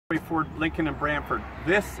Ford, Lincoln and Brantford.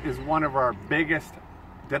 This is one of our biggest,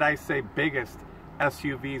 did I say biggest,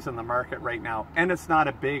 SUVs in the market right now. And it's not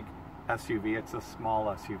a big SUV, it's a small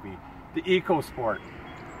SUV. The EcoSport.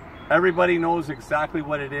 Everybody knows exactly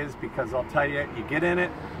what it is because I'll tell you, you get in it,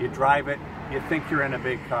 you drive it, you think you're in a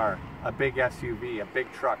big car, a big SUV, a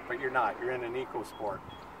big truck, but you're not, you're in an EcoSport.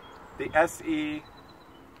 The SE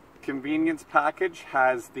convenience package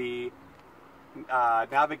has the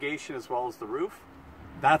navigation as well as the roof.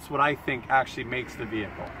 That's what I think actually makes the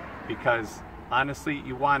vehicle, because honestly,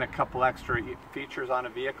 you want a couple extra features on a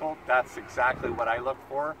vehicle. That's exactly what I look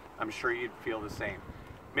for. I'm sure you'd feel the same.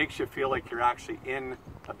 Makes you feel like you're actually in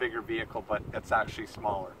a bigger vehicle, but it's actually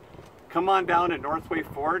smaller. Come on down to Northway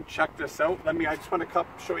Ford, check this out. I just want to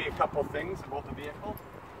show you a couple things about the vehicle.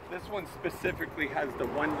 This one specifically has the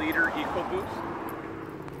 1 liter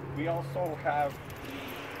EcoBoost. We also have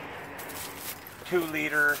 2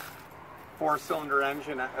 liter 4-cylinder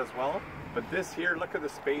engine as well. But this here, look at the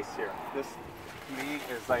space here. This to me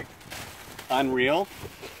is like unreal.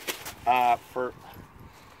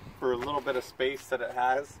 For a little bit of space that it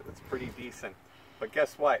has, it's pretty decent. But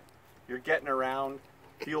guess what? You're getting around,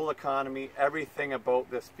 fuel economy, everything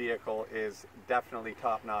about this vehicle is definitely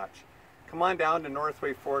top notch. Come on down to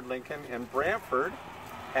Northway Ford Lincoln in Brantford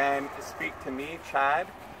and speak to me, Chad,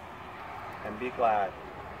 and be glad.